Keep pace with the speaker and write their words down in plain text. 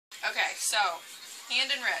Okay, so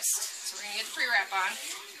hand and wrist. So we're going to get the pre-wrap on.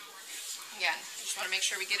 Again, just want to make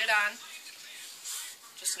sure we get it on.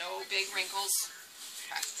 Just no big wrinkles.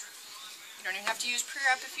 Okay. You don't even have to use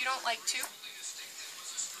pre-wrap if you don't like to.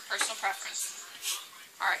 Personal preference.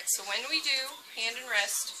 Alright, so when we do hand and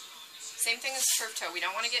wrist, same thing as curved toe. We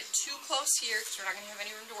don't want to get too close here because we're not going to have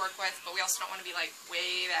any room to work with, but we also don't want to be like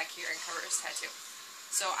way back here and cover his tattoo.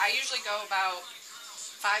 So I usually go about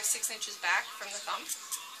 5-6 inches back from the thumb.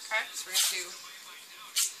 Okay, so we're going to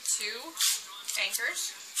do 2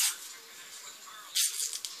 anchors.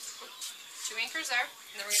 2 anchors there,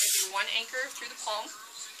 and then we're going to do 1 anchor through the palm.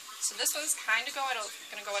 So this one's kind of going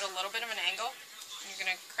to go at a little bit of an angle. And you're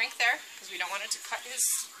going to crank there because we don't want it to cut his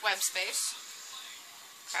web space.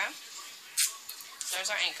 Okay.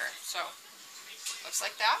 There's our anchor. So, looks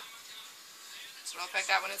like that. So it'll look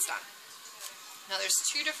like that when it's done. Now there's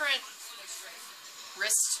 2 different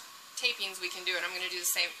wrist tapings we can do, and I'm going to do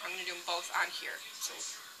the same. I'm going to do them both on here. So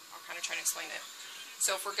I'll kind of try to explain it.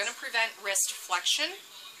 So if we're going to prevent wrist flexion,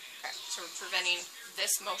 okay, so we're preventing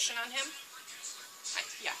this motion on him.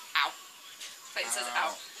 Yeah, ow. Clayton says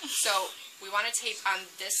ow. So we want to tape on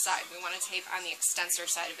this side. We want to tape on the extensor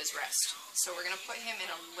side of his wrist. So we're going to put him in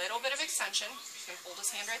a little bit of extension. You can hold his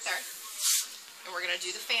hand right there. And we're going to do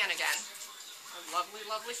the fan again. Our lovely,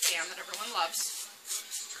 lovely fan that everyone loves.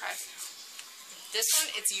 Okay. This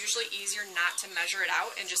one, it's usually easier not to measure it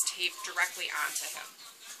out and just tape directly onto him.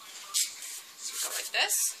 So we go like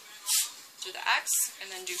this, do the X,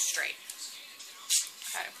 and then do straight.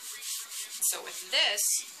 Okay. So with this,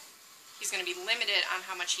 he's going to be limited on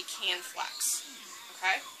how much he can flex.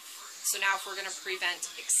 Okay? So now if we're going to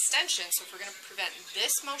prevent extension, so if we're going to prevent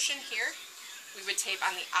this motion here, we would tape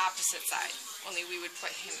on the opposite side, only we would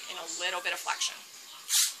put him in a little bit of flexion.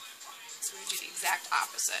 So we do the exact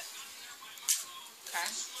opposite. Okay?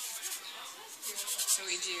 So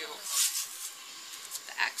we do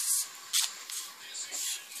the X,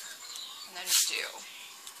 and then do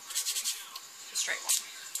the straight one.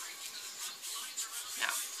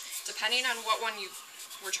 Now, depending on what one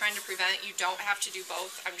we're trying to prevent, you don't have to do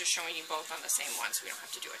both. I'm just showing you both on the same one, so we don't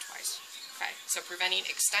have to do it twice. Okay, so preventing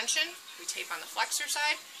extension, we tape on the flexor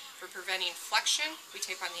side. For preventing flexion, we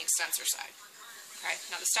tape on the extensor side. Okay,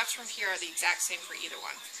 now the steps from here are the exact same for either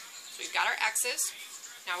one. So we've got our X's.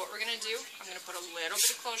 Now what we're going to do, I'm going to put a little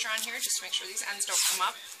bit of closure on here just to make sure these ends don't come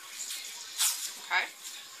up. Okay,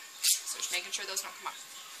 so just making sure those don't come up.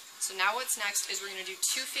 So now what's next is we're going to do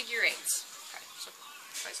 2 figure 8s. Okay, so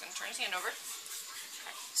he's going to turn his hand over.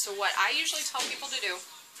 Okay. So what I usually tell people to do,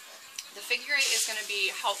 the figure 8 is going to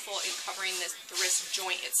be helpful in covering the wrist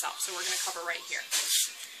joint itself. So we're going to cover right here.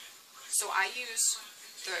 So I use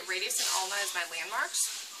the radius and ulna as my landmarks,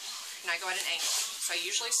 and I go at an angle. So I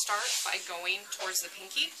usually start by going towards the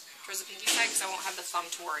pinky side, because I won't have the thumb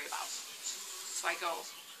to worry about. So I go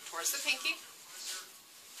towards the pinky,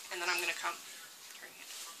 and then I'm going to come, turn your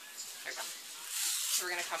hand, there we go. So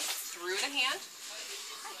we're going to come through the hand.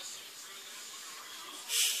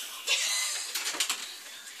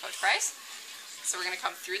 Coach Price. So we're going to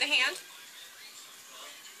come through the hand.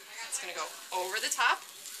 It's going to go over the top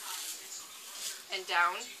and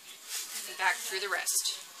down and back through the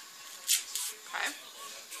wrist. Okay.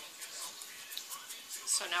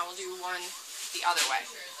 So now we'll do one the other way.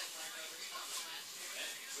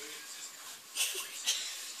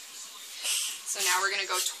 So now we're going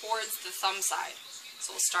to go towards the thumb side.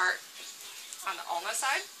 So we'll start on the ulna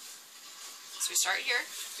side. So we start here,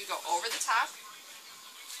 we go over the top,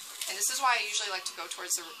 and this is why I usually like to go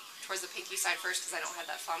towards the pinky side first, because I don't have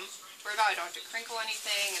that thumb to worry about. I don't have to crinkle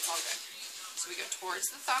anything, it's all good. So we go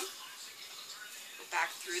towards the thumb, go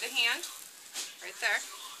back through the hand, right there.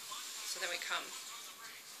 So then we come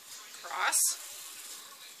across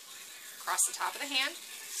the top of the hand,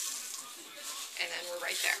 and then we're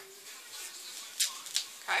right there.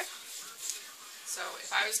 Okay? So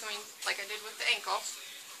if I was going like I did with the ankle,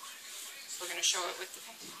 we're going to show it with the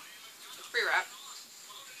pre-wrap.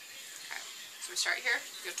 Okay, so we start here,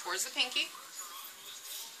 go towards the pinky.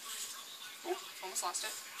 Ooh, almost lost it.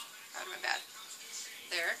 That would have been bad.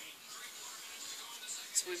 There.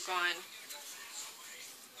 So we've gone,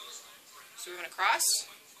 so we're going to cross,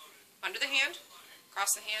 under the hand,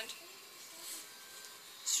 across the hand,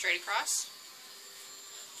 straight across,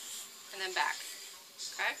 and then back.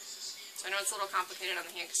 Okay? So I know it's a little complicated on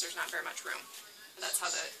the hand because there's not very much room, but that's how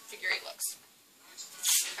the figure 8 looks.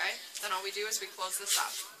 Okay? Then all we do is we close this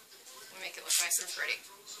up. We make it look nice and pretty.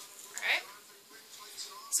 Alright?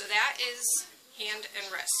 So that is hand and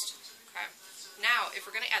wrist. Okay? Now, if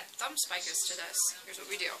we're going to add thumb spicas to this, here's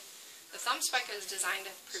what we do. The thumb spica is designed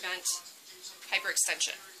to prevent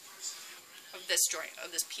hyperextension. of this joint,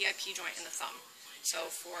 of this PIP joint in the thumb.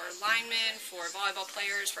 So for linemen, for volleyball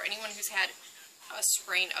players, for anyone who's had a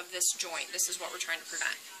sprain of this joint, this is what we're trying to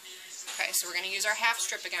prevent. Okay, so we're going to use our half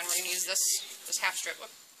strip again. We're going to use this half strip.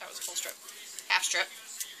 Whoop, that was a full strip. Half strip.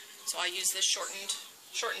 So I'll use this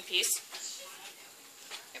shortened piece.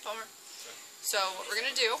 Hey, Palmer. So what we're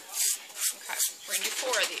going to do, okay, we're going to do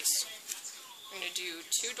 4 of these. We're going to do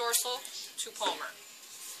 2 dorsal, 2 palmar.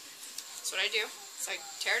 So what I do is I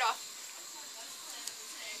tear it off,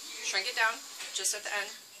 shrink it down just at the end,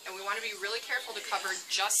 and we want to be really careful to cover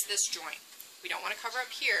just this joint. We don't want to cover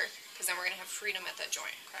up here, because then we're going to have freedom at that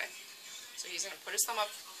joint, okay? So he's going to put his thumb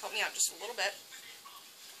up, help me out just a little bit.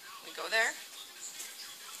 We go there.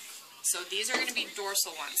 So these are going to be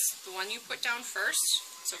dorsal ones. The one you put down first,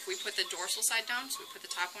 so if we put the dorsal side down, so we put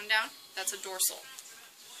the top one down, that's a dorsal.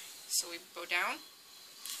 So we go down.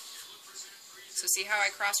 So see how I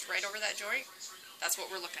crossed right over that joint? That's what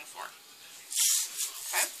we're looking for.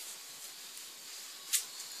 Okay?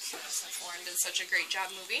 Since Lauren did such a great job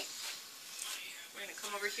moving, we're going to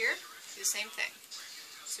come over here, do the same thing.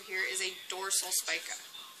 So here is a dorsal spica.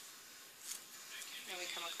 Then we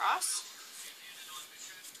come across.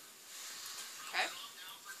 Okay?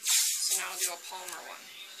 So now we'll do a palmar one.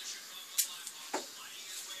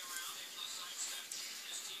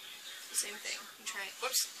 The same thing. You try it.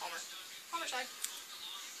 Whoops, palmar. Palmar side.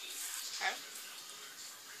 Okay?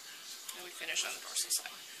 And we finish on the dorsal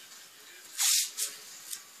side.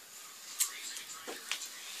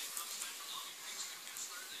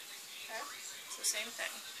 Okay? It's the same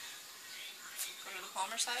thing. Go to the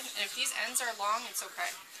palmar side. And if these ends are long, it's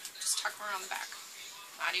okay. Just tuck them around the back.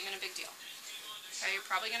 Not even a big deal. Okay, you're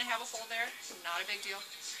probably going to have a hole there. Not a big deal.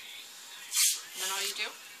 And then all you do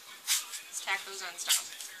is tack those ends down.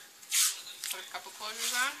 Put a couple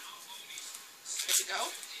closures on. Good to go.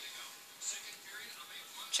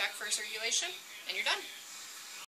 Check for circulation, and you're done.